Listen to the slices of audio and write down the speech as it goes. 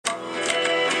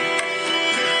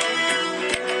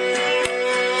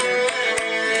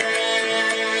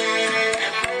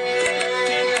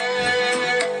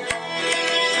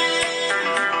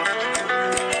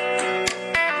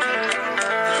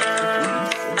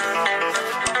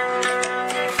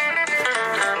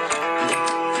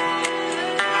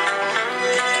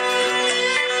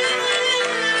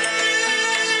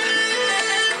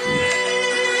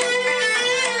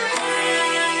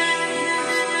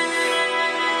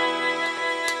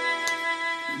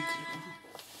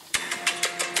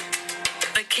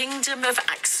Kingdom of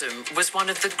Aksum was one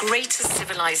of the greatest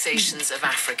civilizations of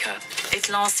Africa. It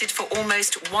lasted for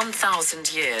almost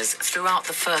 1,000 years throughout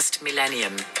the first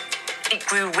millennium. It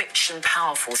grew rich and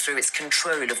powerful through its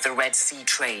control of the Red Sea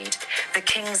trade. The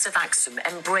kings of Aksum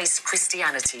embraced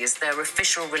Christianity as their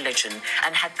official religion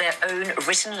and had their own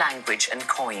written language and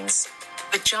coins.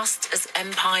 But just as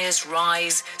empires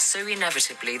rise, so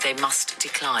inevitably they must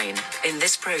decline. In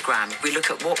this program, we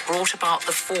look at what brought about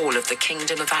the fall of the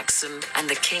Kingdom of Aksum and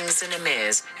the kings and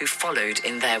emirs who followed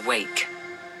in their wake.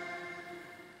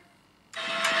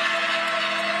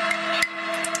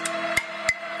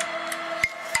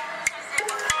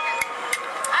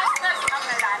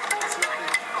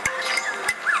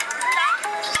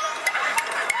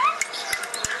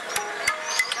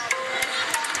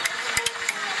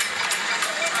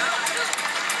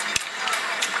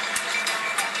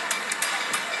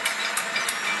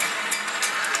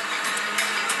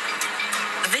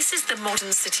 This is the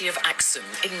modern city of Aksum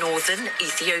in northern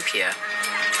Ethiopia.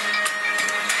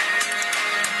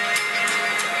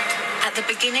 At the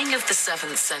beginning of the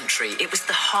 7th century, it was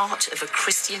the heart of a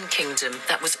Christian kingdom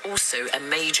that was also a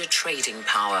major trading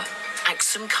power.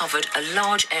 Aksum covered a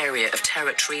large area of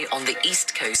territory on the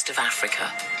east coast of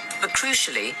Africa. But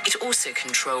crucially, it also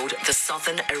controlled the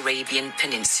southern Arabian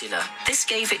Peninsula. This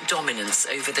gave it dominance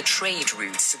over the trade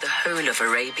routes to the whole of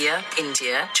Arabia,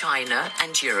 India, China,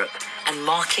 and Europe, and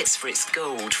markets for its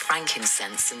gold,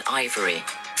 frankincense, and ivory.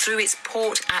 Through its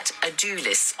port at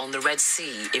Adulis on the Red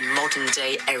Sea in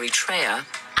modern-day Eritrea,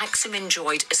 Aksum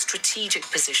enjoyed a strategic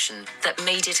position that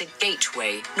made it a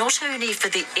gateway not only for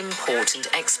the import and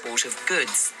export of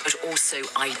goods, but also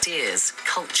ideas,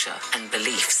 culture, and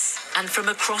beliefs. And from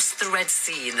across the Red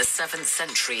Sea in the 7th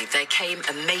century, there came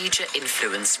a major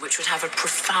influence which would have a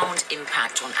profound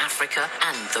impact on Africa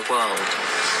and the world.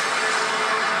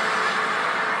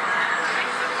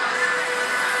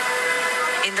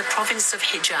 In the province of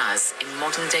Hijaz, in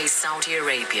modern-day Saudi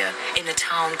Arabia, in a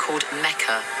town called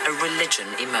Mecca, a religion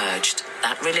emerged.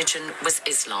 That religion was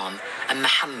Islam, and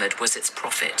Muhammad was its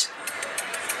prophet.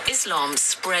 Islam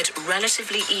spread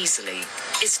relatively easily.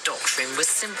 Its doctrine was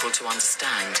simple to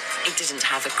understand. It didn't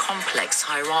have a complex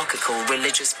hierarchical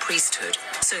religious priesthood,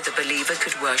 so the believer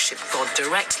could worship God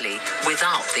directly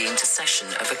without the intercession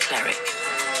of a cleric.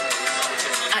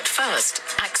 At first,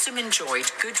 Aksum enjoyed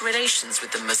good relations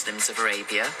with the Muslims of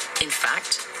Arabia. In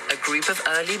fact, a group of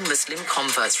early Muslim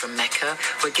converts from Mecca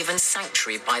were given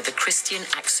sanctuary by the Christian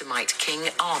Aksumite king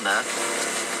Amr.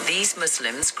 These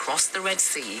Muslims crossed the Red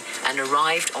Sea and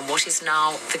arrived on what is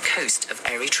now the coast of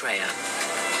Eritrea.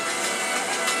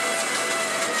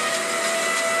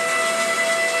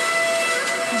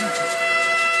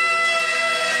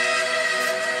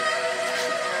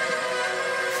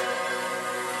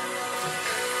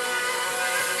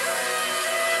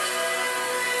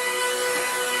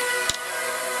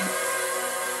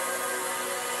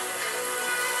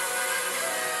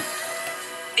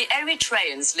 The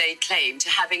Eritreans lay claim to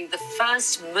having the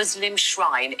first Muslim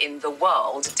shrine in the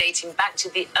world, dating back to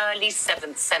the early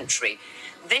 7th century.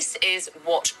 This is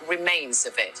what remains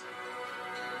of it.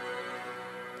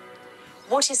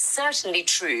 What is certainly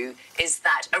true is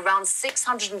that around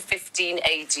 615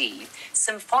 AD,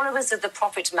 some followers of the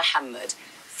Prophet Muhammad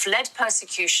fled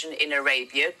persecution in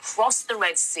Arabia, crossed the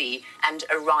Red Sea, and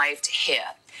arrived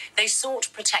here. They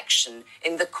sought protection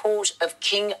in the court of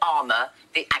King Amr,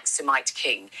 the Aksumite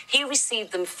king. He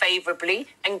received them favorably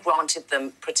and granted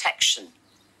them protection.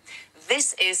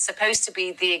 This is supposed to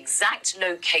be the exact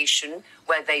location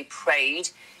where they prayed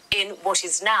in what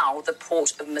is now the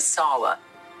port of Massawa.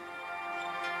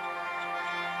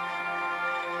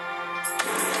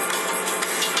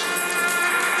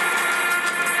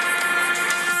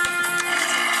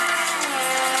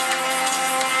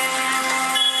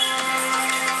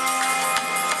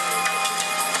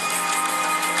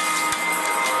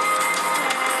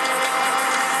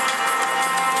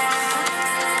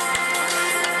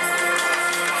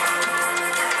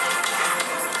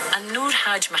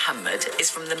 Hajj Muhammad is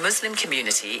from the Muslim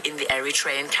community in the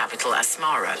Eritrean capital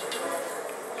Asmara.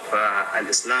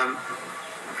 فالإسلام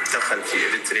دخل في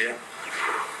إريتريا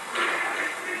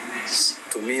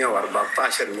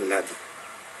 614 ميلادي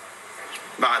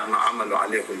بعد ما عملوا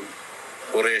عليهم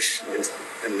قريش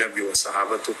النبي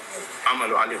وصحابته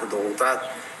عملوا عليهم ضغوطات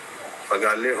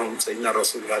فقال لهم سيدنا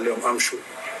الرسول قال لهم امشوا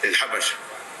للحبشه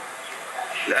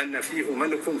لان فيه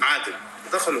ملك عادل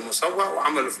دخلوا مصوى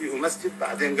وعملوا فيه مسجد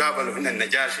بعدين قابلوا هنا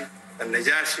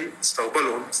النجاشي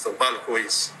استقبلهم استقبال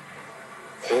كويس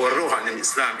ووروه عن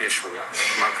الاسلام ايش هو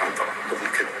ما كان طبعا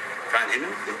قبل كده كان هنا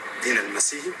الدين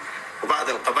المسيحي وبعض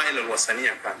القبائل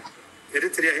الوثنيه كانت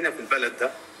اريتريا هنا في البلد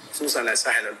ده خصوصا على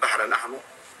ساحل البحر الاحمر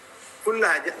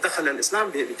كلها دخل الإسلام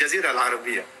بالجزيرة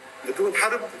العربية بدون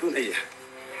حرب بدون أي حاجة.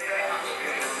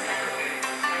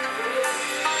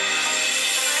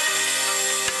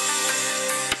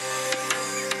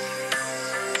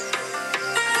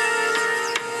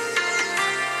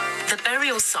 The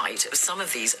burial site of some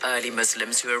of these early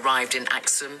Muslims who arrived in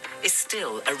Aksum is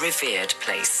still a revered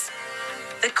place.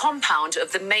 The compound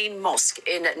of the main mosque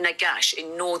in Nagash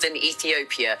in northern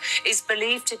Ethiopia is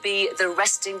believed to be the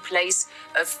resting place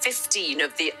of 15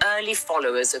 of the early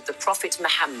followers of the Prophet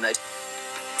Muhammad.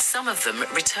 Some of them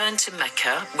returned to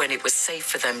Mecca when it was safe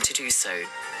for them to do so.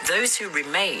 Those who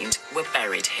remained were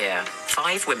buried here,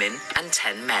 5 women and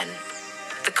 10 men.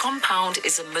 The compound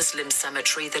is a Muslim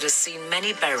cemetery that has seen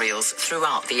many burials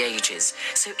throughout the ages,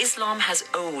 so Islam has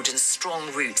old and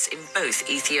strong roots in both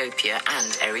Ethiopia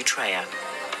and Eritrea.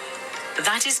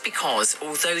 That is because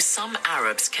although some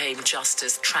Arabs came just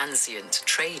as transient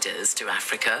traders to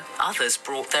Africa, others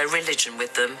brought their religion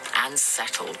with them and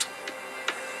settled.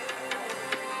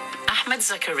 Ahmed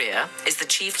Zakaria is the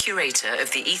chief curator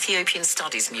of the Ethiopian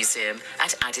Studies Museum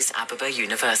at Addis Ababa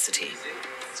University.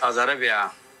 Saudi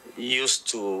Arabia used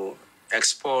to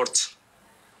export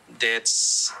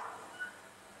dates,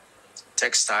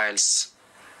 textiles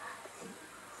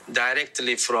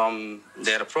directly from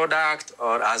their product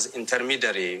or as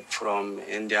intermediary from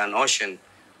Indian Ocean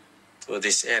to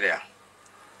this area.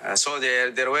 So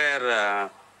there were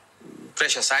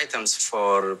precious items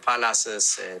for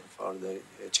palaces and for the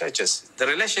churches. The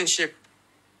relationship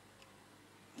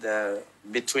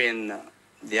between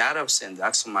the Arabs and the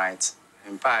Aksumite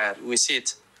Empire, we see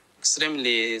it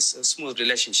extremely smooth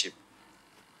relationship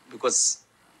because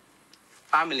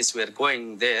families were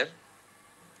going there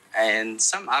and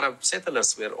some Arab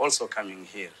settlers were also coming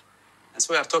here. And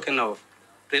so we are talking of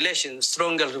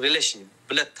stronger relation,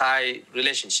 blood tie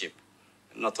relationship,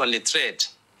 not only trade.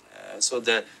 So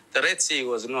the Red Sea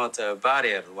was not a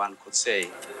barrier, one could say.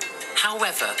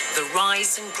 However, the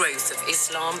rise and growth of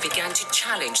Islam began to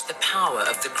challenge the power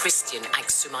of the Christian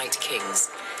Aksumite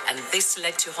kings, and this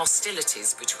led to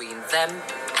hostilities between them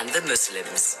and the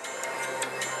Muslims.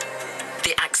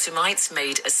 The Aksumites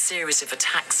made a series of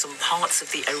attacks on parts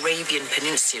of the Arabian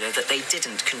Peninsula that they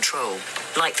didn't control,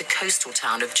 like the coastal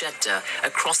town of Jeddah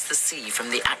across the sea from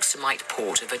the Aksumite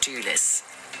port of Adulis.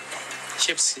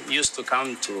 Ships used to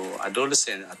come to Adulis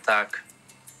and attack,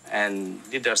 and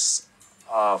leaders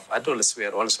of Adulis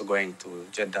were also going to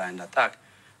Jeddah and attack.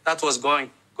 That was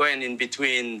going in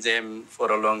between them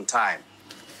for a long time.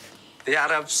 The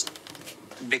Arabs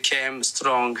became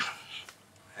strong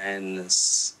in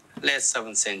late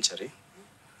 7th century.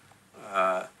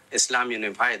 Islam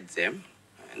unified them,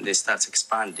 and they start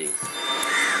expanding.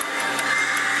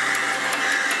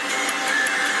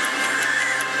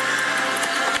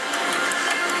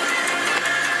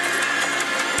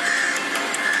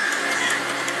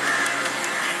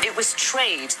 It was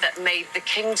trade that made the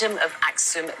kingdom of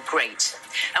Aksum great.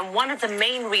 And one of the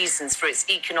main reasons for its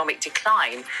economic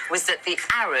decline was that the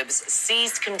Arabs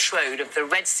seized control of the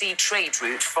Red Sea trade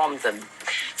route from them.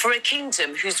 For a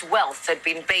kingdom whose wealth had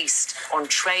been based on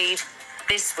trade,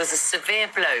 this was a severe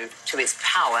blow to its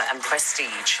power and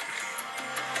prestige.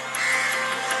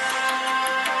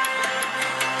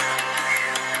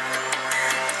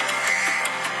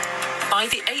 By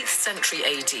the 8th century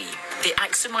AD, the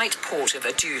Aksumite port of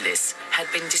Adulis had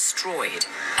been destroyed,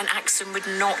 and Aksum would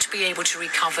not be able to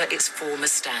recover its former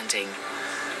standing.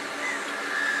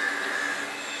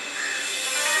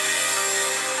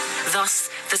 Thus,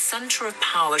 the centre of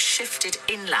power shifted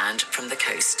inland from the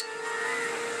coast.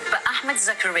 But Ahmed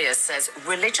Zakaria says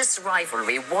religious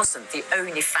rivalry wasn't the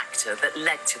only factor that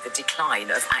led to the decline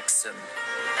of Aksum.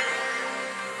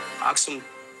 Aksum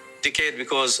decayed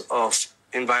because of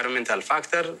environmental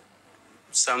factor.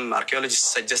 Some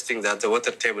archaeologists suggesting that the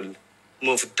water table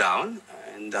moved down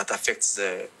and that affects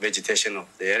the vegetation of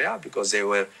the area because they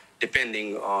were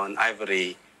depending on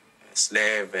ivory,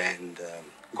 slave, and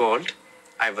gold.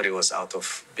 Ivory was out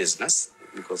of business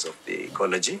because of the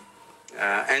ecology.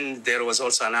 And there was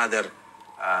also another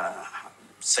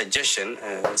suggestion,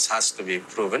 this has to be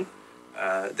proven,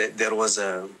 that there was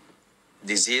a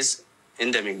disease,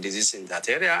 endemic disease in that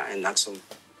area, and Aksum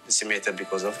decimated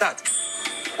because of that.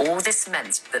 All this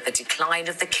meant that the decline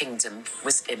of the kingdom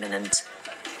was imminent.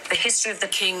 The history of the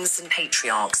kings and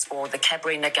patriarchs, or the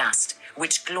Kebre Nagast,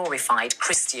 which glorified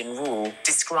Christian rule,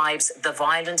 describes the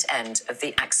violent end of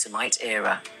the Aksumite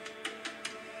era.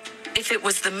 If it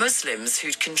was the Muslims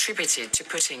who'd contributed to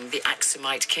putting the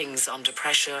Aksumite kings under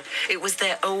pressure, it was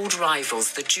their old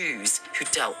rivals, the Jews, who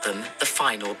dealt them the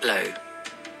final blow.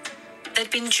 There'd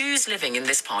been Jews living in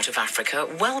this part of Africa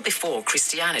well before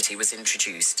Christianity was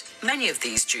introduced. Many of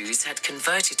these Jews had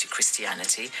converted to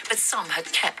Christianity, but some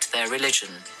had kept their religion.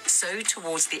 So,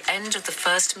 towards the end of the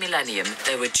first millennium,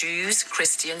 there were Jews,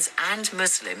 Christians, and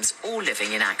Muslims all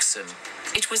living in Aksum.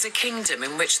 It was a kingdom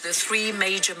in which the three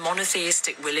major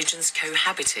monotheistic religions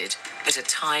cohabited, but at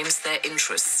times their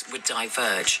interests would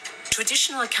diverge.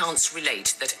 Traditional accounts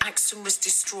relate that Aksum was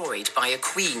destroyed by a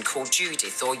queen called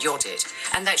Judith or Yodit,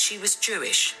 and that she was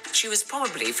Jewish. She was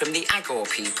probably from the Agor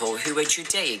people, who were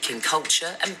Judaic in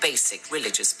culture and basic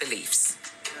religious beliefs.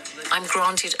 I'm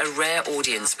granted a rare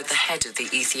audience with the head of the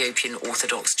Ethiopian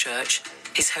Orthodox Church,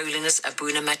 His Holiness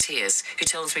Abuna Matthias, who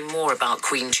tells me more about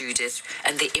Queen Judith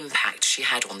and the impact she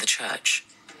had on the church.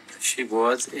 She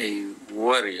was a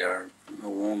warrior, a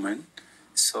woman,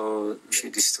 so she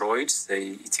destroyed the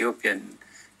Ethiopian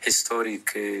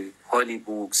historic holy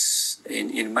books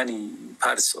in many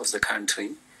parts of the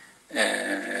country,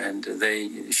 and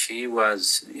she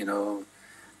was,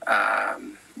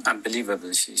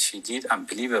 unbelievable. She did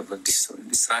unbelievable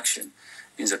destruction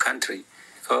in the country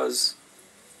because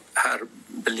her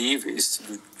belief is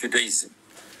Judaism,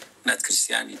 not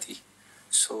Christianity.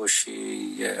 So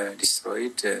she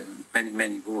destroyed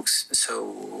many books.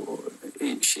 So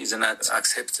she is not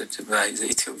accepted by the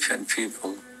Ethiopian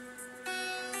people.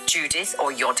 Judith,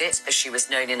 or Yodit, as she was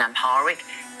known in Amharic,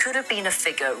 could have been a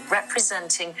figure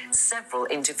representing several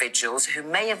individuals who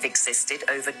may have existed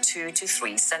over 2 to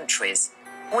 3 centuries.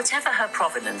 Whatever her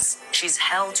provenance, she's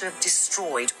held to have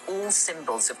destroyed all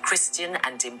symbols of Christian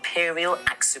and imperial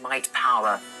Aksumite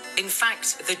power. In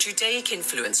fact, the Judaic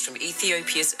influence from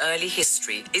Ethiopia's early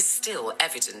history is still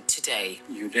evident today.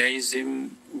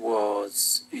 Judaism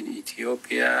was in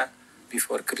Ethiopia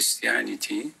before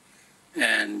Christianity,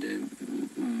 and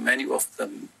many of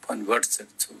them converted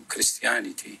to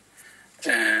Christianity,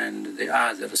 and the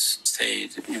others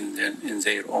stayed in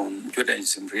their own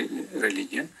Judaism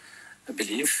religion.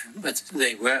 Belief, but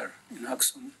they were in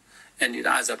Aksum and in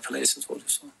other places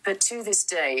also. But to this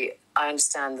day, I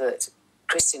understand that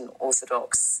Christian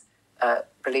Orthodox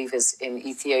believers in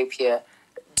Ethiopia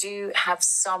do have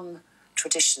some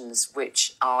traditions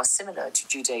which are similar to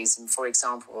Judaism. For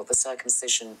example, the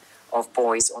circumcision of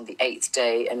boys on the 8th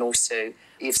day, and also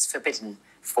it's forbidden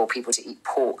for people to eat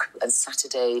pork. And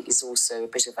Saturday is also a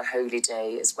bit of a holy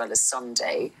day, as well as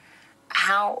Sunday.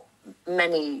 How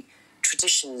many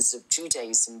traditions of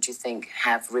Judaism do you think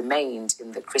have remained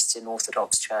in the Christian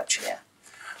Orthodox Church here?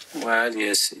 Well,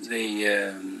 yes,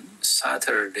 the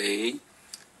Saturday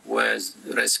was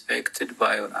respected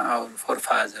by our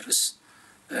forefathers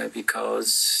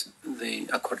because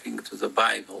according to the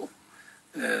Bible.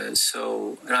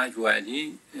 So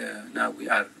gradually, now we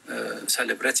are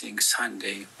celebrating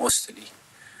Sunday mostly,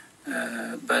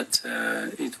 but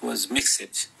it was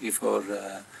mixed before.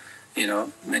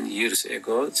 Many years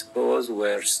ago, those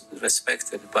were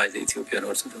respected by the Ethiopian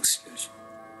Orthodox Church.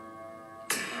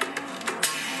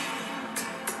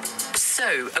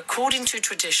 So, according to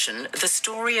tradition, the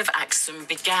story of Aksum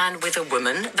began with a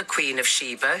woman, the Queen of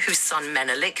Sheba, whose son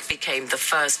Menelik became the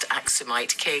first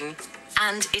Aksumite king,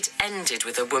 and it ended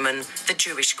with a woman, the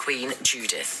Jewish queen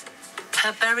Judith.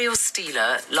 Her burial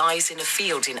stela lies in a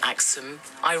field in Aksum.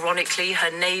 Ironically, her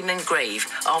name and grave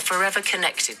are forever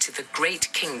connected to the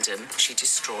great kingdom she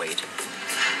destroyed.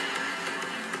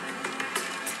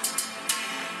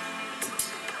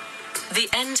 The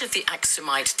end of the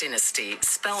Aksumite dynasty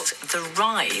spelt the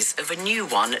rise of a new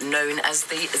one known as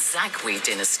the Zagwe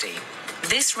dynasty.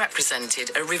 This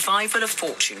represented a revival of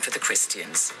fortune for the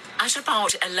Christians. At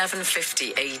about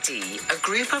 1150 AD, a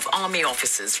group of army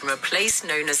officers from a place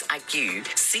known as Agu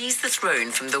seized the throne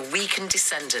from the weakened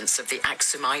descendants of the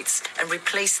Aksumites and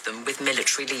replaced them with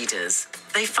military leaders.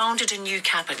 They founded a new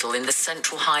capital in the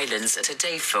Central Highlands at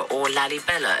Adefa, or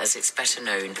Lalibela as it's better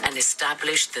known, and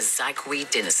established the Zagwe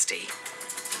dynasty.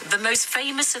 The most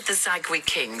famous of the Zagwe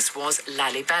kings was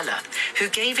Lalibela, who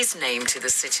gave his name to the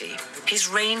city. His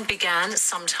reign began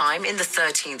sometime in the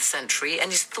 13th century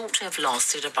and is thought to have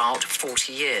lasted about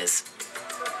 40 years.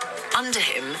 Under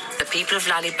him, the people of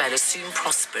Lalibela soon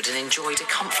prospered and enjoyed a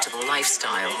comfortable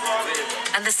lifestyle.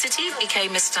 And the city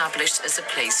became established as a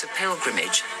place of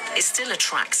pilgrimage. It still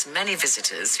attracts many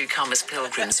visitors who come as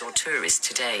pilgrims or tourists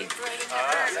today.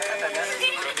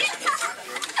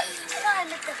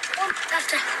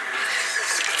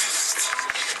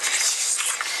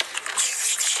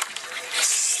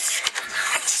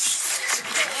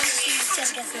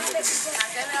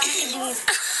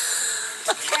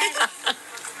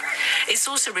 It's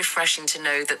also refreshing to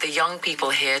know that the young people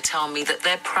here tell me that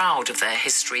they're proud of their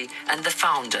history and the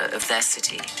founder of their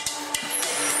city.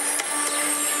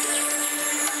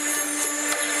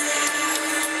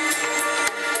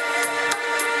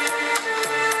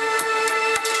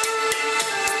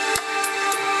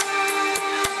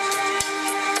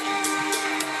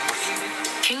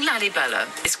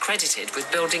 Lalibela is credited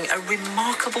with building a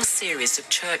remarkable series of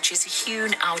churches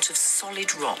hewn out of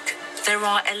solid rock. There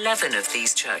are 11 of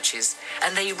these churches,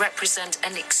 and they represent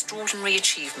an extraordinary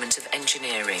achievement of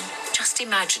engineering. Just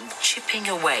imagine chipping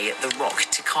away at the rock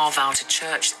to carve out a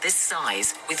church this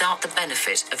size without the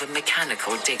benefit of a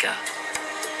mechanical digger.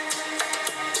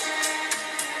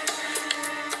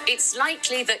 It's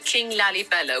likely that King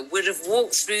Lalibela would have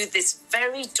walked through this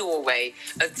very doorway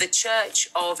of the church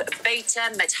of Beit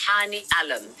Methani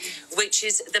Alam, which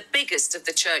is the biggest of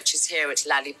the churches here at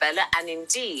Lalibela and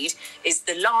indeed is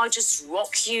the largest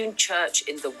rock-hewn church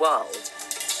in the world.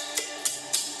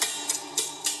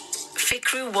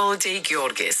 Fikru Walde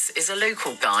Georgis is a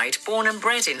local guide born and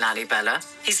bred in Lalibela.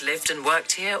 He's lived and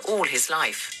worked here all his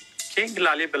life. King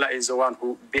Lalibela is the one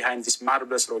who behind these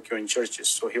marvelous rock-hewn churches.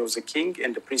 So he was a king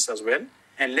and a priest as well,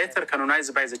 and later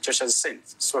canonized by the church as a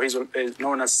saint. So he's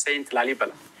known as Saint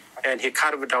Lalibela. And he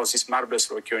carved out these marvelous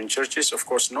rock-hewn churches, of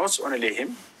course, not only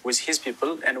him, with his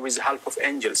people and with the help of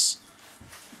angels.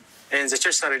 And the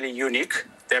churches are really unique.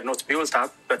 They're not built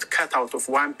up, but cut out of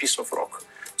one piece of rock.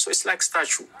 So it's like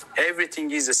statue. Everything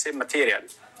is the same material.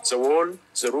 The wall,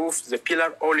 the roof, the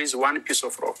pillar, all is one piece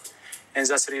of rock. And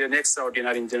that's really an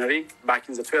extraordinary engineering back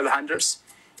in the 1200s,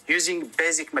 using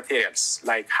basic materials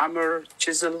like hammer,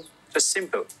 chisel, just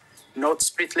simple. Not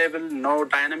split level, no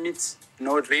dynamite,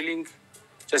 no drilling,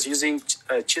 just using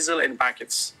chisel and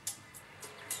buckets.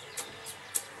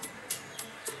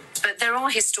 But there are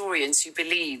historians who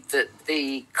believe that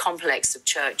the complex of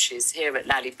churches here at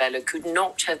Lalibela could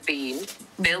not have been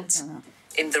built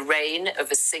in the reign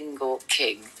of a single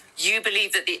king. You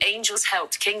believe that the angels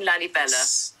helped King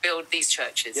Lalibela build these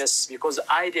churches? Yes, because the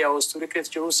idea was to recreate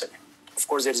Jerusalem. Of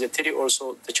course, there is a theory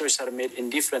also, the churches are made in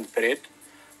different period,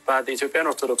 but the Ethiopian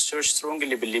Orthodox Church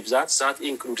strongly believes that, that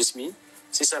includes me.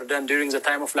 These are done during the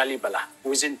time of Lalibela,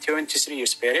 within 23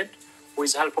 years period,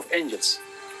 with the help of angels.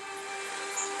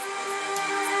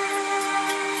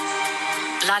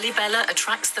 Lalibela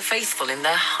attracts the faithful in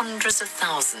their hundreds of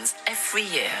thousands every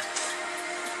year.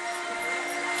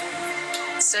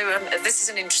 So this is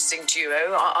an interesting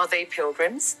duo. Are they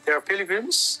pilgrims? They are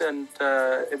pilgrims, and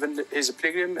even he's a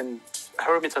pilgrim and a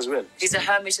hermit as well. He's a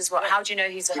hermit as well. How do you know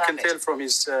he's a hermit? You can tell from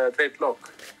his dreadlock.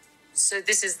 So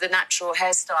this is the natural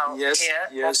hairstyle here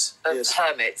of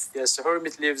hermits? Yes, the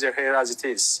hermit leaves their hair as it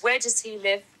is. Where does he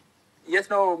live?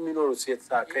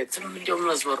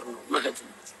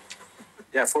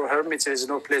 Yeah, for hermits, there is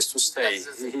no place to stay.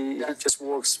 He just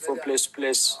walks from place to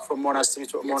place, from monastery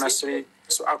to monastery.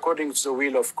 So according to the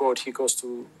will of God, he goes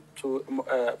to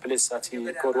a place that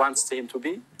God wants him to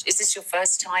be. Is this your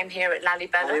first time here at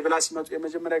Lalibela?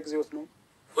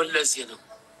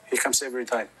 He comes every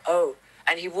time. Oh,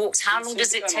 and he walks. How long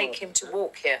does it take him to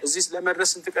walk here? 3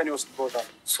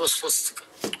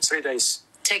 days.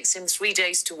 Takes him 3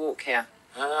 days to walk here.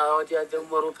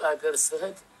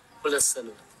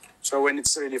 So when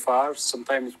it's really far,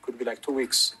 sometimes it could be like 2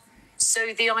 weeks.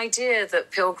 So the idea that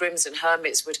pilgrims and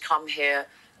hermits would come here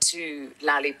to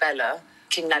Lalibela,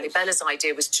 King Lalibela's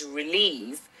idea was to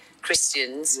relieve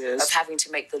Christians of having to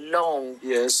make the long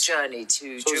journey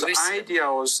to Jerusalem. So the idea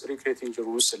was recreating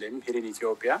Jerusalem here in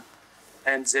Ethiopia.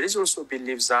 And there is also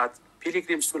belief that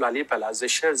pilgrims to Lalibela, they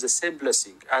share the same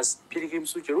blessing as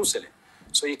pilgrims to Jerusalem.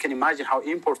 So you can imagine how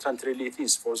important really it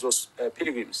is for those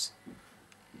pilgrims.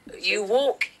 You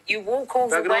walk all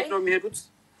the way?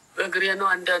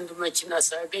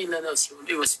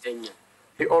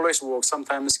 He always walks.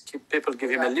 Sometimes people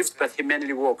give him a lift, but he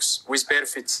mainly walks with bare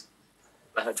feet.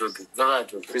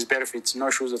 With bare feet, no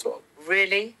shoes at all.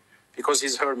 Really? Because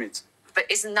he's a hermit. But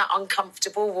isn't that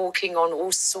uncomfortable, walking on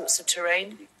all sorts of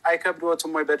terrain? I kept going to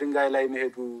my bed and guy like me.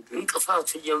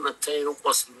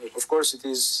 Of course it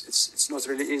is. It's not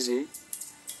really easy.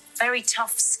 Very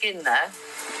tough skin there.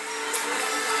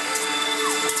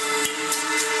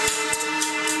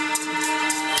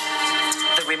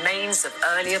 The remains of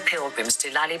earlier pilgrims to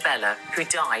Lalibela who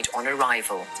died on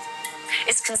arrival.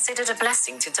 It's considered a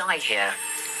blessing to die here.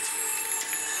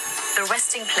 The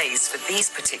resting place for these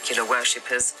particular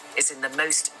worshippers is in the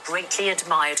most greatly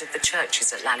admired of the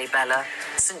churches at Lalibela,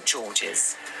 St.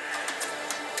 George's.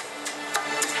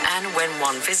 And when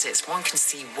one visits, one can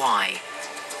see why.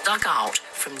 Dug out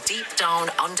from deep down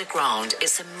underground,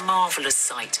 it's a marvellous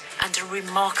sight and a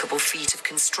remarkable feat of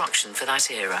construction for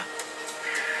that era.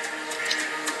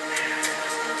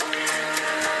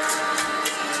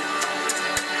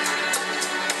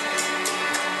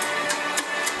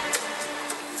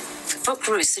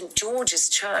 Fikru, St. George's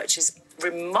Church is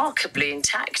remarkably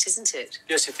intact, isn't it?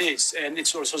 Yes, it is. And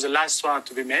it's also the last one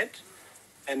to be made.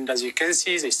 And as you can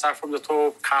see, they start from the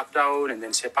top, cut down, and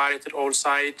then separated all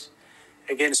sides.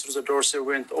 Again, through the doors, they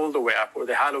went all the way up, or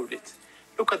they hollowed it.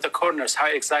 Look at the corners, how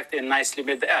exactly and nicely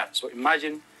made they are. So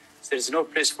imagine there's no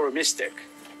place for a mistake.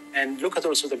 And look at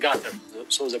also the gutter.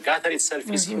 So the gutter itself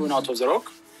is hewn out of the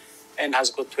rock and has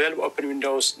got 12 open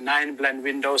windows, 9 blind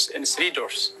windows, and 3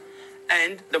 doors.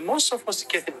 And the most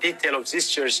sophisticated detail of this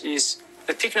church is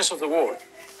the thickness of the wall.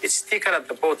 It's thicker at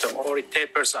the bottom, or it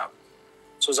tapers up.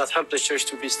 So that helps the church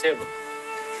to be stable.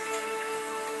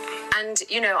 And,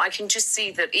 you know, I can just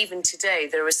see that even today,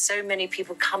 there are so many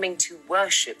people coming to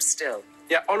worship still.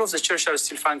 Yeah, all of the churches are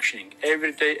still functioning.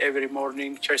 Every day, every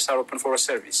morning, churches are open for a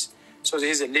service. So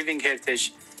this is a living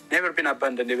heritage, never been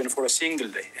abandoned even for a single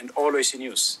day, and always in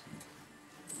use.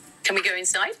 Can we go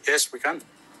inside? Yes, we can.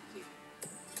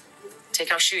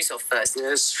 Take our shoes off first.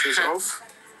 Yes, shoes off.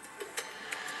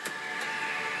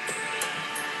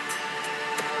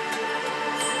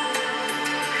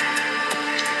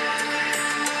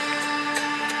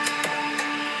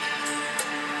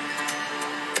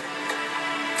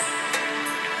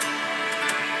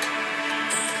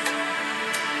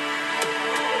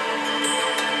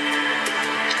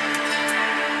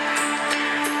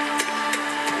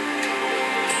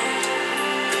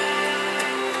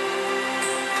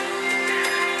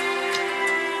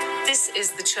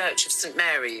 Is the Church of St.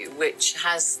 Mary, which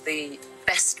has the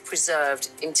best preserved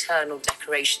internal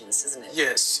decorations, isn't it?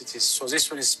 Yes, it is. So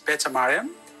this one is Beta Mariam,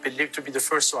 believed to be the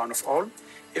first one of all.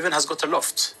 Even has got a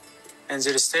loft. And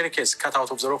there is a staircase cut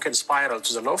out of the rock and spiral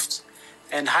to the loft.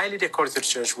 And highly decorated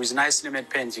church with nicely made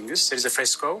paintings. There is a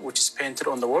fresco, which is painted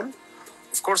on the wall.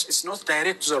 Of course, it's not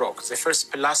direct to the rock. They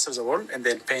first plastered the wall and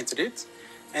then painted it.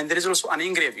 And there is also an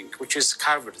engraving, which is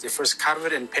carved. They first carved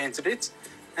it and painted it.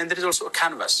 And there is also a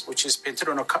canvas, which is painted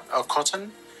on a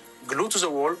cotton, glued to the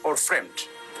wall or framed.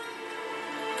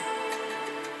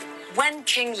 When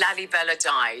King Lalibela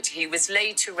died, he was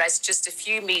laid to rest just a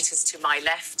few meters to my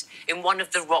left in one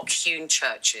of the rock-hewn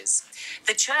churches.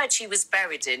 The church he was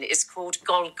buried in is called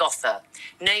Golgotha,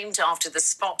 named after the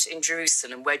spot in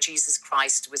Jerusalem where Jesus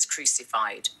Christ was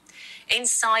crucified.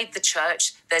 Inside the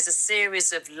church, there's a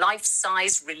series of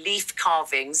life-size relief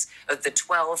carvings of the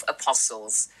 12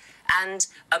 apostles, and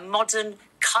a modern,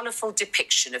 colourful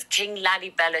depiction of King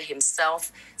Lalibela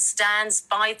himself stands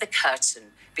by the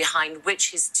curtain behind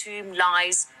which his tomb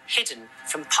lies, hidden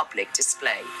from public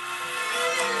display.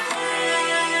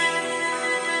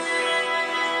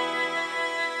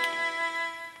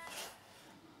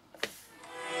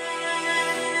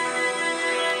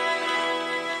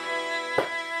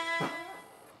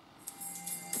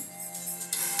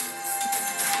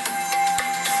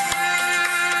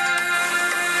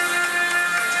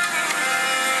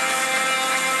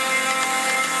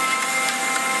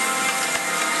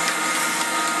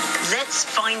 Let's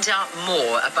find out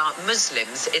more about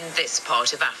Muslims in this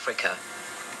part of Africa.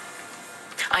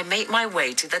 I make my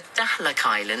way to the Dahlak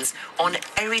Islands on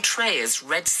Eritrea's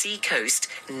Red Sea coast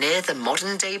near the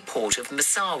modern-day port of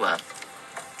Massawa.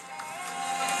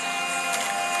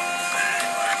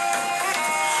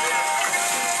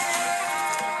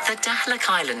 The Dahlak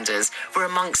Islanders were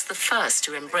amongst the first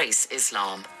to embrace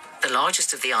Islam. The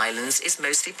largest of the islands is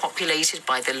mostly populated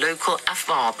by the local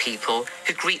Afar people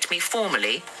who greet me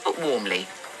formally but warmly.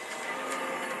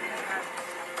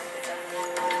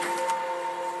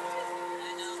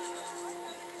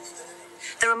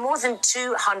 There are more than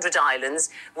 200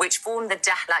 islands which form the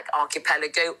Dahlak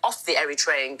archipelago off the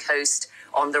Eritrean coast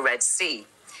on the Red Sea.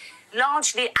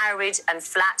 Largely arid and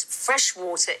flat, fresh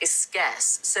water is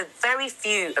scarce, so very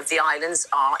few of the islands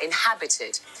are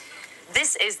inhabited.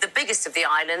 This is the biggest of the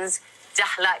islands,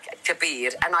 Dahlak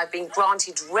Kabir, and I've been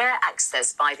granted rare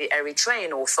access by the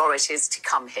Eritrean authorities to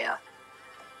come here.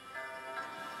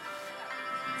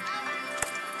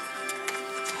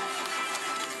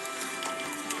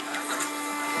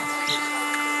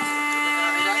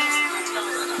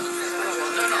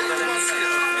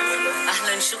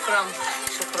 شكرا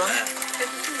شكرا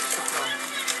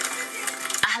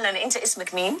اهلا انت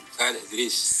اسمك مين؟ صالح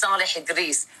إدريس. صالح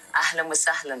إدريس، اهلا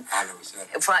وسهلا. اهلا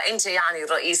وسهلا. فانت يعني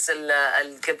رئيس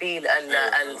القبيل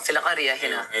في القريه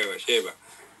هنا. ايوه شيبه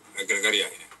القريه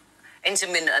هنا. انت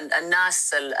من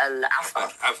الناس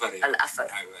العفر. عفري.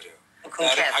 العفر. يكون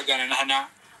كيف؟ حقنا نحن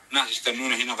ناس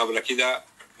استنونا هنا قبل كده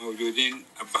موجودين،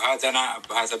 ابهاتنا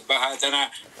ابهات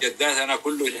ابهاتنا جداتنا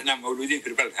كله احنا مولودين في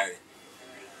البلد هذه.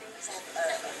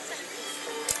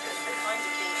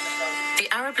 The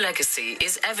Arab legacy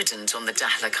is evident on the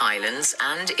Dahlak Islands,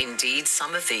 and indeed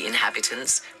some of the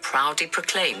inhabitants proudly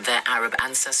proclaim their Arab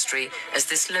ancestry, as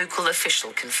this local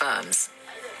official confirms.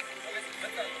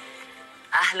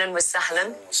 اهلا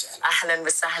وسهلا اهلا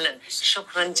وسهلا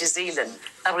شكرا جزيلا.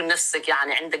 طب نفسك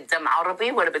يعني عندك دم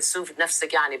عربي ولا بتشوف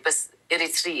نفسك يعني بس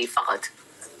إريتريي فقط.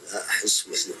 لا أحس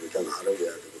مسلم كان عربي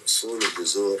هذا أصول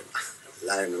وجذور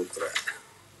لا ينقرأ.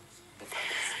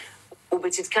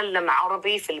 وبتتكلم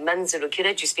عربي في المنزل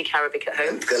وكذا؟ Do you speak Arabic at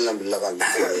home? نتكلم باللغة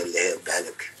المحلية اللي هي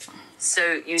الدهلك.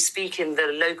 So you speak in the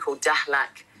local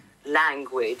Dahlak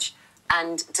language,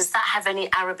 and does that have any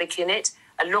Arabic in it?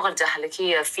 اللغة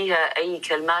الدهلكية فيها أي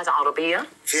كلمات عربية؟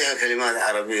 فيها كلمات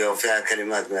عربية وفيها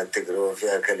كلمات من التقرأ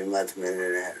وفيها كلمات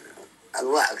من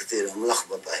أنواع كثيرة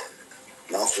ملخبطة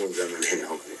مأخوذة من هنا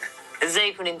وهنا. إزاي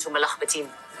يكون أنتم ملخبطين؟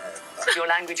 Your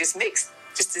language is mixed,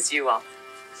 just as you are.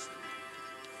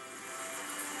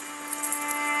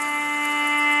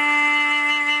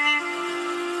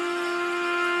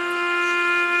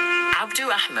 Abdu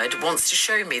Ahmed wants to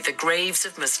show me the graves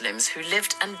of Muslims who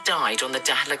lived and died on the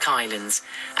Dahlak Islands,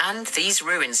 and these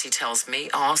ruins, he tells me,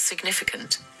 are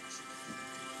significant.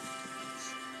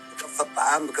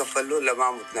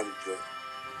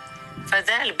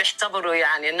 فذل بيعتبروا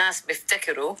يعني الناس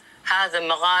بيفتكروا هذا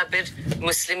مغابر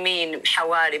مسلمين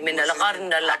حوالي من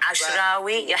القرن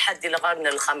العشراوي لحد القرن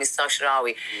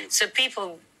الخامسعشراوي. So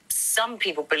some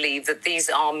people believe that these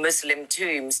are Muslim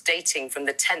tombs dating from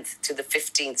the 10th to the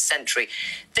 15th century.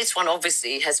 This one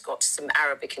obviously has got some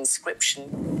Arabic inscription.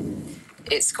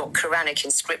 It's got Quranic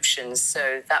inscriptions,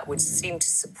 so that would seem to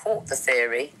support the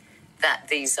theory that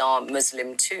these are Muslim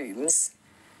tombs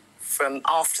from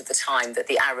after the time that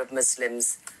the Arab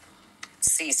Muslims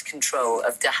seized control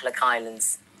of Dahlak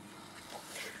Islands.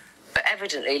 But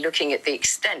evidently, looking at the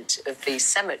extent of the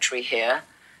cemetery here,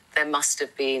 there must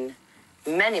have been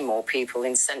many more people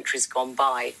in centuries gone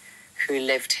by who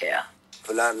lived here.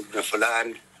 فلان ابن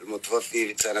فلان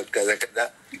المتوفي في سنة كذا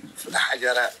كذا في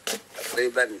حجرة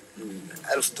تقريبا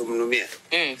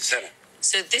 1800 سنة.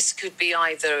 So this could be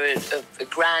either a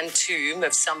grand tomb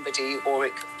of somebody, or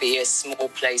it could be a small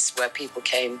place where people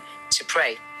came to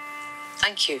pray.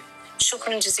 Thank you.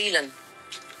 شكرا جزيلا.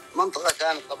 منطقة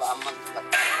كانت طبعا منطقة.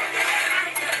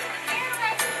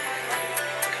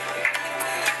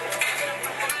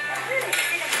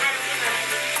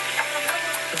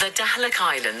 The Dahlak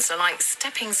Islands are like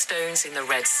stepping stones in the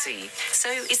Red Sea, so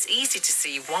it's easy to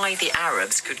see why the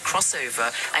Arabs could cross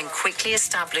over and quickly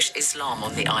establish Islam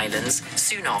on the islands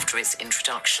soon after its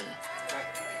introduction.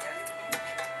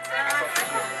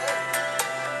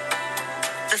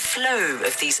 The flow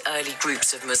of these early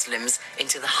groups of Muslims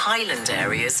into the highland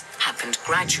areas happened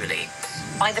gradually.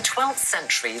 By the 12th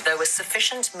century, there were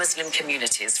sufficient Muslim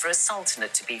communities for a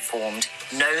sultanate to be formed,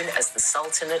 known as the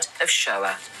Sultanate of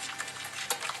Shoa.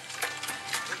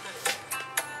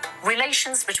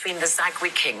 Relations between the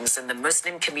Zagwe kings and the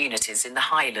Muslim communities in the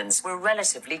highlands were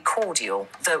relatively cordial,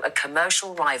 though a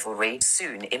commercial rivalry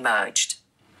soon emerged.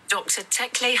 Dr.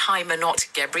 Tekle Haymanot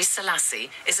Gebri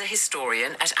Selassie is a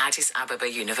historian at Addis Ababa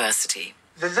University.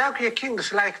 The Zagwe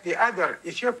kings, like the other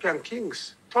Ethiopian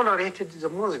kings, tolerated the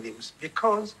Muslims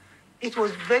because it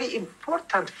was very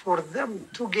important for them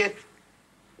to get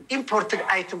imported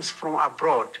items from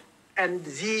abroad. And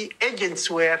the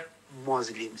agents were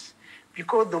Muslims,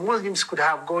 because the Muslims could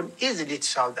have gone easily to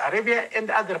Saudi Arabia and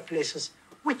other places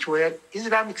which were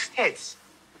Islamic states.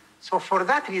 So for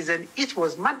that reason, it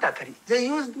was mandatory. They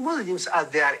used Muslims as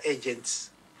their agents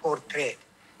for trade,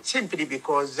 simply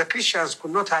because the Christians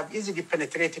could not have easily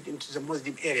penetrated into the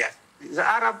Muslim areas. The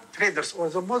Arab traders or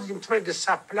the Muslim traders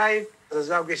supplied the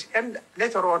Zagwis and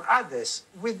later on others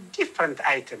with different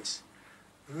items,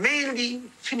 mainly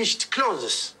finished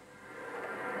clothes.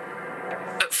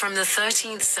 But from the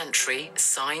 13th century,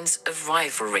 signs of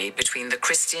rivalry between the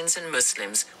Christians and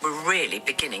Muslims were really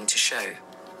beginning to show.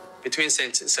 Between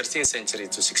 13th century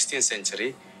to 16th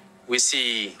century, we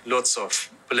see lots of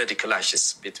political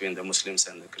clashes between the Muslims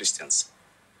and the Christians.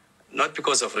 Not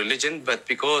because of religion, but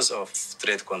because of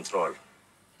trade control.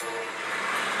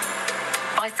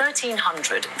 By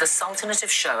 1300, the Sultanate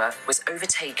of Shoa was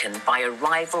overtaken by a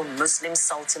rival Muslim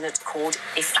sultanate called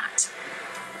Ifat.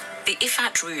 The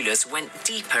Ifat rulers went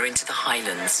deeper into the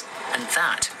highlands, and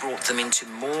that brought them into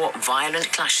more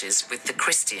violent clashes with the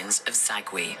Christians of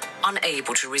Zagwe.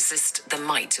 Unable to resist the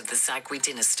might of the Zagwe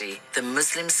dynasty, the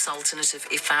Muslim Sultanate of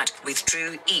Ifat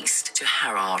withdrew east to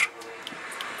Harar.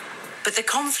 But the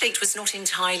conflict was not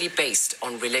entirely based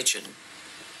on religion.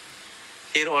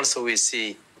 Here also we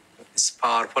see it's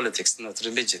power politics, not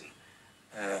religion.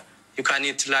 You can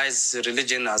utilize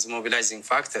religion as mobilizing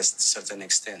factors to a certain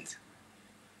extent,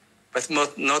 but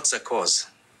not the cause.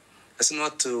 It's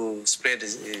not to spread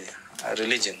a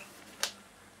religion.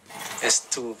 It's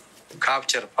to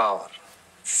capture power.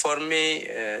 For me,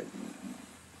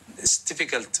 it's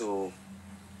difficult to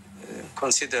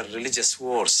consider religious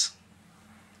wars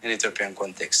in Ethiopian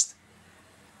context,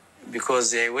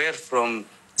 because they were from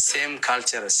same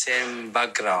culture, same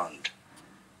background,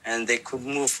 and they could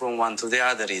move from one to the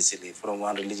other easily, from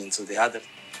one religion to the other.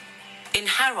 In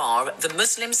Harar, the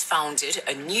Muslims founded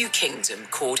a new kingdom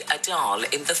called Adal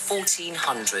in the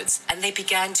 1400s, and they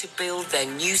began to build their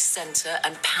new center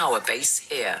and power base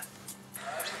here.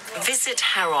 Visit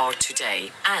Harar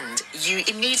today, and you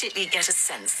immediately get a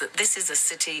sense that this is a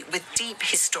city with deep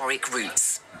historic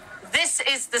roots. This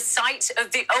is the site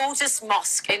of the oldest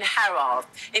mosque in Harar.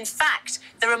 In fact,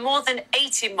 there are more than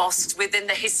 80 mosques within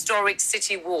the historic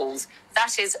city walls.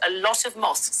 That is a lot of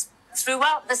mosques.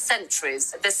 Throughout the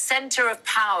centuries, the center of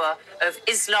power of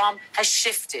Islam has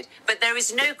shifted, but there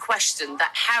is no question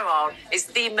that Harar is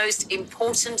the most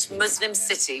important Muslim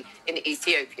city in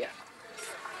Ethiopia.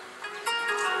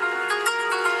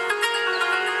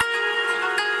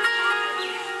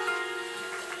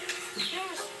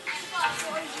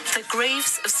 The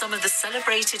graves of some of the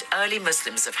celebrated early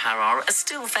Muslims of Harar are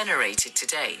still venerated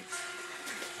today.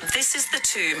 This is the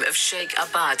tomb of Sheikh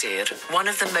Abadir, one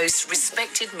of the most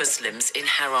respected Muslims in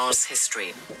Harar's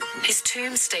history. His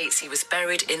tomb states he was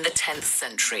buried in the 10th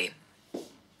century.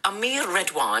 Amir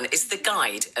Redwan is the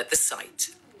guide at the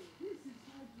site.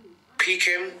 He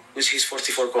came with his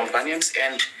 44 companions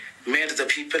and made the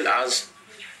people as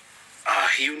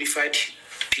he unified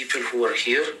people who were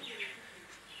here,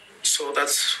 so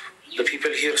that the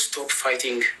people here stopped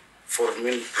fighting for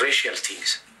racial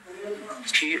things.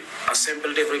 He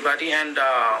assembled everybody and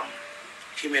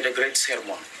he made a great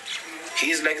sermon.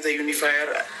 He is like the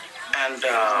unifier, and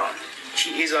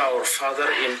he is our father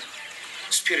in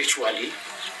spiritually.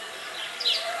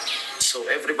 So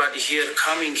everybody here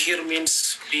coming here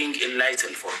means being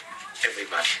enlightened for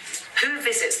everybody. Who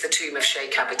visits the tomb of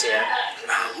Sheikh Abadir?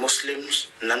 Muslims,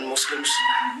 non-Muslims,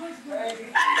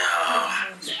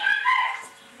 and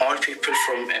all people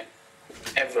from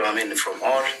from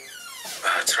all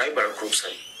tribal groups,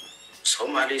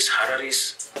 Somalis,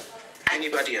 Hararis,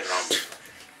 anybody around.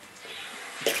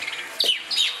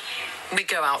 We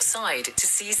go outside to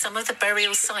see some of the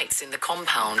burial sites in the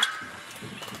compound.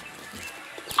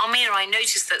 Amir, I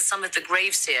noticed that some of the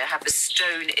graves here have a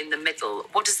stone in the middle.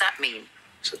 What does that mean?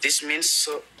 So this means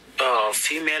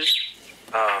female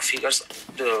figures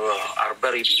are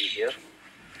buried in here,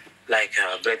 like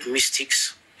great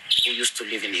mystics who used to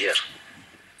live in here.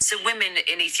 So women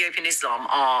in Ethiopian Islam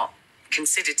are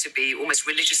considered to be almost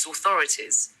religious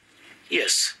authorities?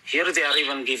 Yes, here they are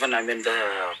even given,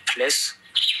 the place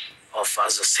of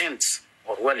as a saints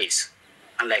or walis.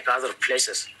 Unlike other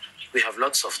places, we have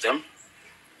lots of them.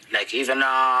 Like even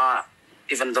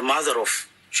the mother of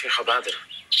Sheikh Abadir,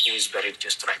 who is buried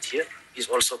just right here, is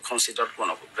also considered one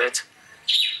of the great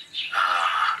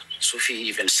Sufi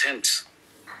even saints.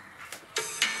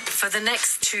 For the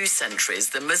next 2 centuries,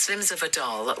 the Muslims of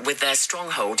Adal, with their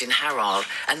stronghold in Harar,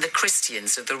 and the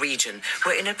Christians of the region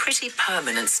were in a pretty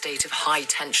permanent state of high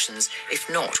tensions, if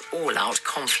not all-out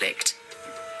conflict.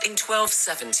 In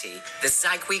 1270, the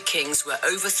Zagwe kings were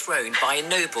overthrown by a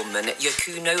nobleman,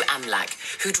 Yakuno Amlak,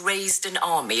 who'd raised an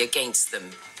army against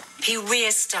them. He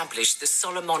re-established the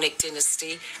Solomonic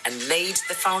dynasty and laid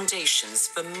the foundations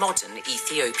for modern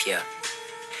Ethiopia.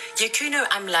 Yakuno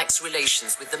Amlak's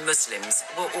relations with the Muslims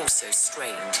were also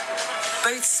strained.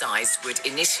 Both sides would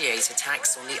initiate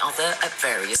attacks on the other at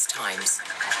various times.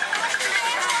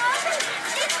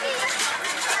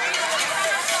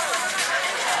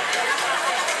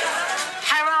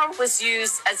 Harar was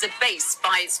used as a base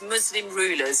by its Muslim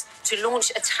rulers to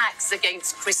launch attacks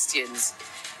against Christians,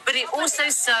 but it also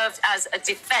served as a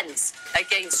defense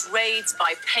against raids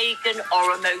by pagan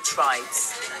Oromo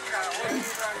tribes.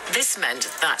 This meant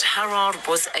that Harar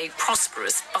was a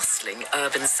prosperous, bustling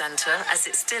urban centre, as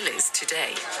it still is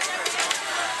today.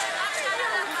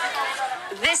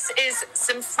 This is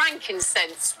some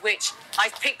frankincense, which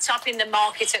I've picked up in the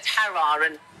market at Harar,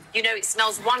 and, it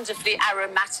smells wonderfully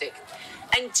aromatic.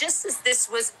 And just as this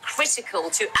was critical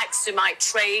to Aksumite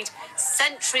trade,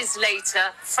 centuries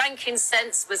later,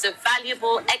 frankincense was a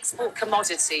valuable export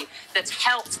commodity that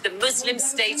helped the Muslim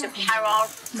state of Harar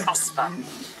prosper.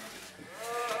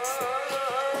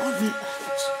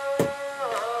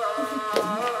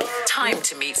 Time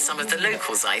to meet some of the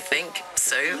locals, I think.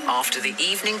 So, after the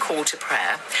evening call to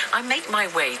prayer, I make my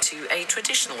way to a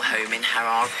traditional home in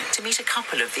Harar to meet a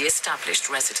couple of the established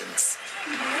residents.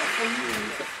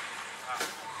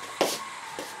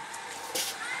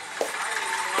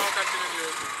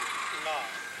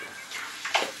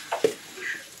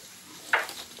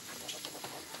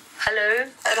 Hello.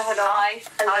 Hello. Hi.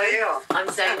 Hello. How are you? I'm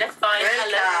Zainab. Fine.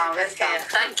 Hello. Welcome.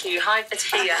 Thank you. Hi,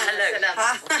 Fatia. Hello.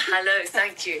 Hello.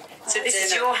 Thank you. So this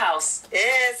is your house?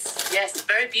 Yes. Yes,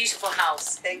 very beautiful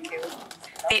house. Thank you.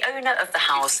 The owner of the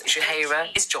house, Juhaira,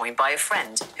 is joined by a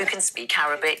friend who can speak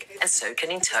Arabic and so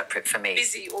can interpret for me.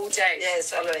 Busy all day.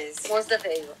 Yes, always.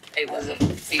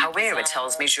 Hawira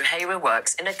tells me Juhaira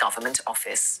works in a government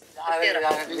office.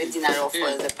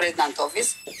 The president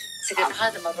office.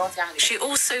 She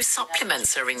also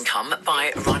supplements her income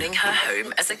by running her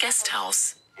home as a guest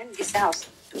house. Guest house.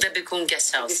 ده بيكون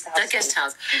guest house. ده guest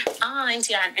house.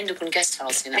 انت عندكم guest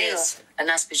house هنا. أيوة.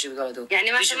 الناس بيجوا يقعدوا.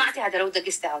 يعني ما سمعتي هذا لو ده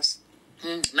guest house.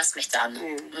 ما سمعت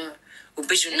عنه.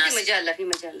 وبيجوا الناس. في مجلة في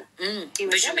مجلة.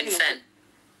 بيجوا من فين؟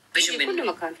 بيجوا من كل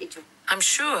مكان بيجوا. I'm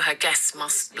sure her guests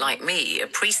must, like me,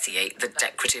 appreciate the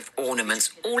decorative ornaments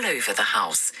all over the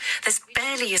house. There's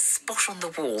barely a spot on the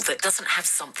wall that doesn't have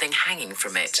something hanging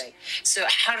from it. So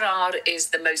Harar is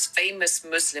the most famous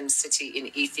Muslim city in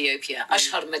Ethiopia.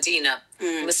 أشهر مدينة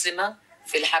مسلمة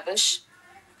في الحبش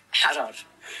حرار.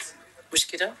 مش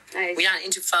كده؟ ويعني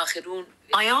أنتم فاخرون.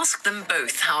 I ask them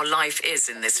both how life is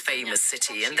in this famous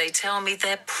city and they tell me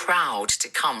they're proud to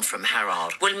come from Harar.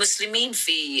 والمسلمين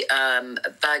في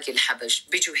باقي الحبش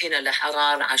بيجوا هنا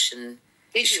لحرار عشان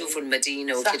يشوفوا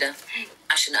المدينة وكده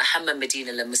عشان أهم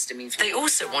مدينة للمسلمين فيها. They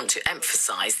also want to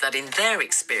emphasize that in their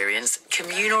experience,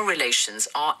 communal relations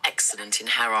are excellent in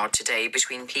Harar today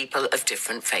between people of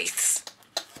different faiths.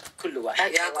 كل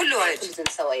واحد. كل واحد.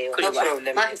 No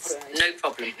problem. No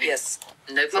problem. Yes.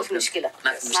 No problem. مشكلة.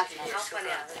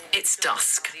 It's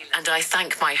dusk, and I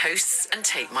thank my hosts and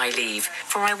take my leave,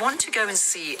 for I want to go and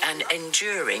see an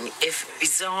enduring, if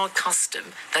bizarre,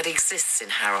 custom that exists in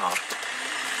Harar.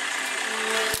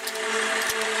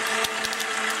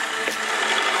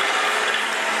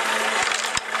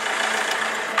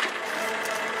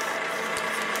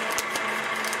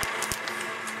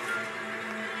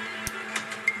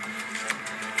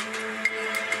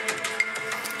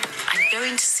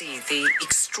 Going to see the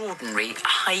extraordinary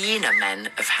hyena men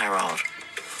of Harar.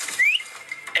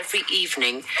 Every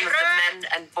evening, the men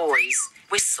and boys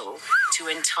whistle to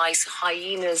entice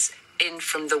hyenas in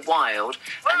from the wild,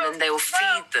 and then they will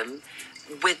feed them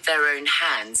with their own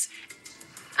hands.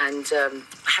 And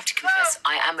I have to confess,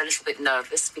 I am a little bit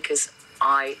nervous because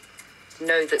I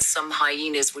know that some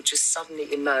hyenas would just suddenly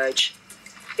emerge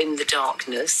in the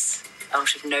darkness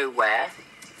out of nowhere.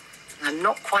 I'm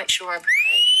not quite sure I'm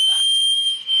prepared for that.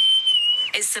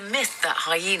 It's a myth that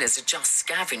hyenas are just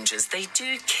scavengers. They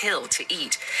do kill to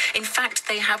eat. In fact,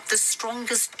 they have the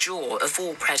strongest jaw of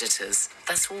all predators.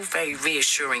 That's all very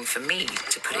reassuring for me,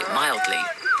 to put it mildly.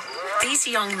 These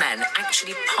young men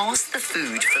actually pass the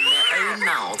food from their own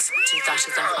mouths to that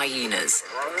of the hyenas.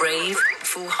 Brave,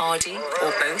 foolhardy,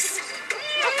 or both?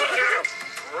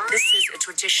 This is a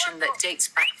tradition that dates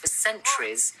back for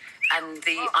centuries, and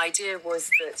the idea was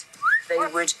that they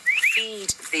would feed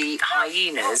the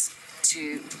hyenas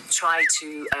to try to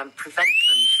prevent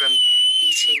them from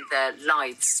eating their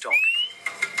livestock.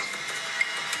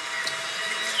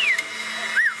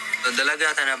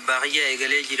 دلقات أنا باقية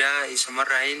إقلي جرا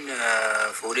يسمرين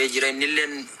فوري جرا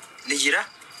نلين نجرا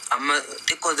أما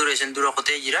تكو دوريشن دورا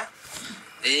قطع جرا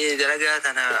دلقات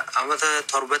أنا أما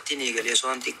تربتي نيقلي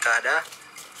سوان تكادا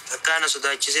كان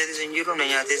سوداچي سيدي سنجرو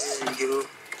نياتي سنجرو.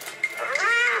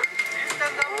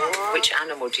 Which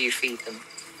animal do you feed them?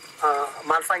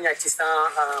 Malfanya chisa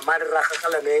marra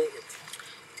khakalame.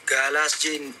 Galas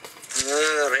jin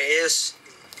rees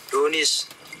donis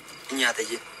nyata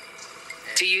jin.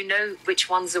 Do you know which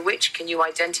ones are which? Can you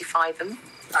identify them?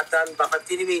 Atan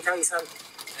bakatini bita isan.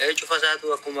 Chufa satu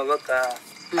akuma baka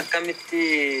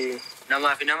akamiti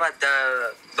nama fi nama da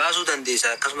basu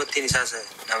dandisa kasmatini sasa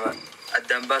nama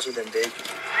adan basu dande.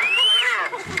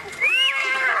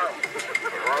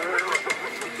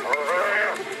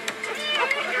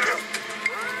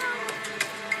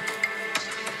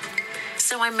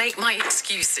 So I make my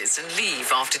excuses and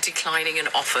leave after declining an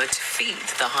offer to feed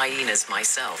the hyenas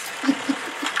myself.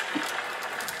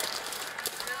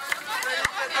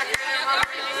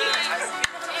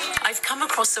 I've come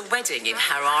across a wedding in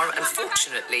Harar and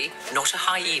fortunately not a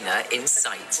hyena in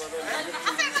sight.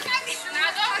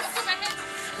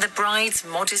 The bride's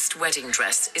modest wedding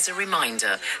dress is a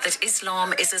reminder that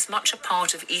Islam is as much a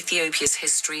part of Ethiopia's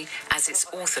history as its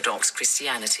Orthodox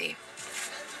Christianity.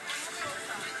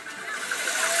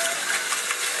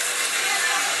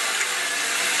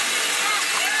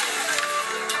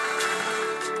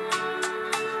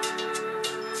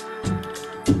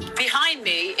 Behind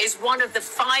me is one of the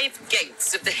 5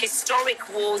 gates of the historic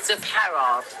walls of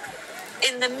Harar.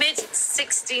 In the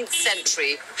mid-16th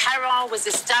century, Harar was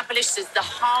established as the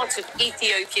heart of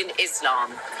Ethiopian Islam.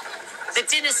 The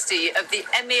dynasty of the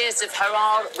emirs of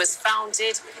Harar was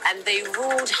founded, and they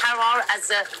ruled Harar as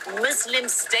a Muslim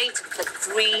state for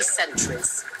 3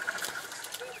 centuries.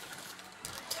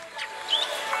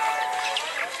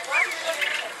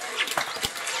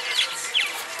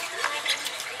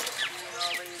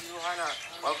 أبناءنا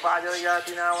وارفع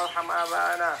درجاتنا وارحم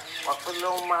آباءنا واغفر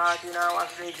لأمهاتنا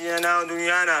وأصلح ديننا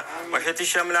ودنيانا وشتت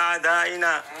شمل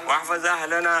أعدائنا واحفظ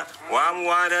أهلنا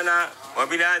وأموالنا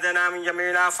وبلادنا من جميع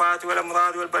الآفات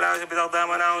والأمراض والبلاء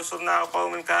بأقدامنا وانصرنا على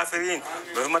القوم الكافرين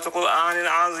بحرمة القرآن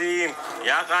العظيم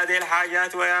يا قاضي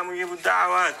الحاجات ويا مجيب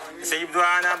الدعوات استجب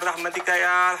دعانا برحمتك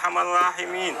يا أرحم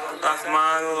الراحمين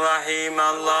الرحمن الرحيم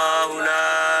الله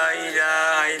لا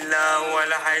إله إلا هو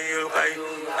الحي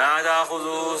القيوم لا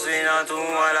تأخذه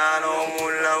سنة ولا نوم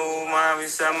له ما في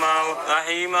السماوات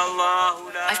رحيم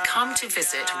الله لا. I've come to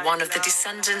visit one of the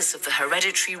descendants of the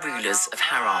hereditary rulers of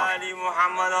Harar.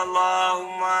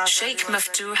 Sheikh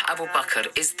Maftuh Abu Bakr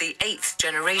is the 8th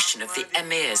generation of the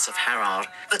emirs of Harar,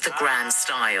 but the grand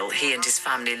style he and his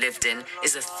family lived in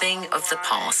is a thing of the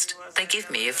past. They give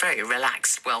me a very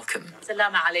relaxed welcome.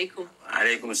 السلام عليكم.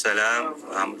 عليكم السلام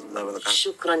ورحمة الله وبركاته.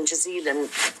 شكرا جزيلا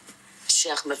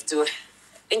الشيخ مفتوح.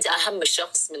 أنت أهم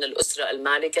شخص من الأسرة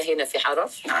المالكة هنا في حرر؟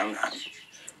 نعم.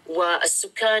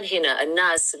 والسكان هنا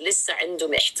الناس لسه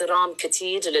عندهم احترام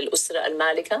كثير للأسرة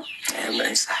المالكة؟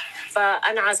 أي صح.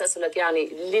 فأنا عايز أسألك يعني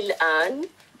للآن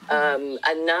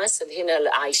الناس اللي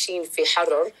هنا عايشين في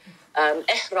حرر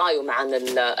إيه رأيهم عن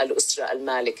الأسرة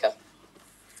المالكة؟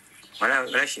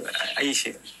 ولا شيء أي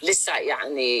شيء. لسه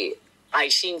يعني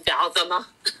عايشين في عظمة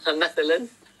مثلا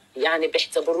يعني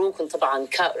بيعتبروكم طبعا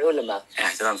كعلماء.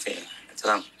 احترام فيه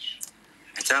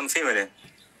ولا؟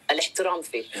 الاحترام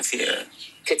فيه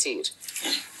كثير.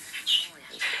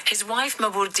 His wife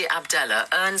Maburdi Abdallah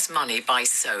earns money by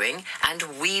sewing and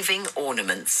weaving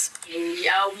ornaments.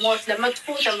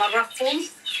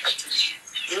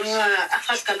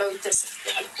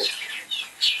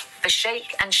 The Sheikh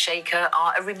and Sheikha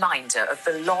are a reminder of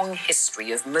the long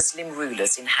history of Muslim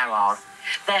rulers in Harar.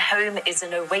 Their home is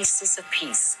an oasis of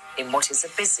peace in what is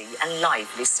a busy and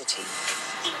lively city.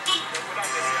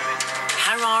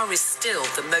 Harar is still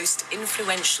the most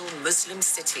influential Muslim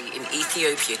city in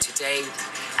Ethiopia today,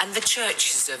 and the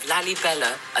churches of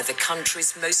Lalibela are the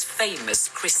country's most famous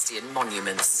Christian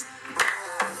monuments.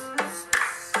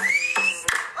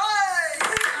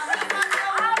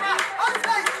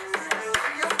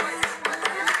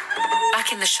 Back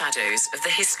in the shadows of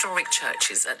the historic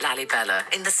churches at Lalibela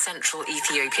in the central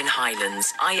Ethiopian highlands,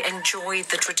 I enjoyed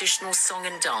the traditional song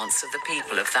and dance of the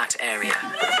people of that area.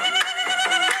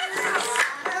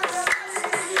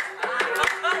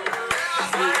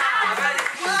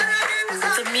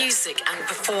 The music and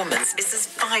performance is as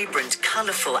vibrant,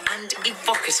 colourful and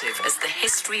evocative as the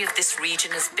history of this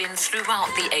region has been throughout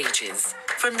the ages.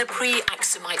 From the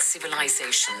pre-Aksumite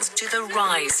civilizations to the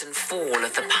rise and fall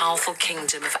of the powerful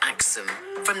kingdom of Aksum,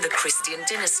 from the Christian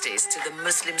dynasties to the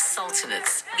Muslim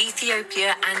sultanates,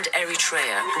 Ethiopia and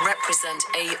Eritrea represent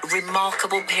a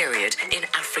remarkable period in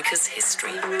Africa's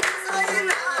history.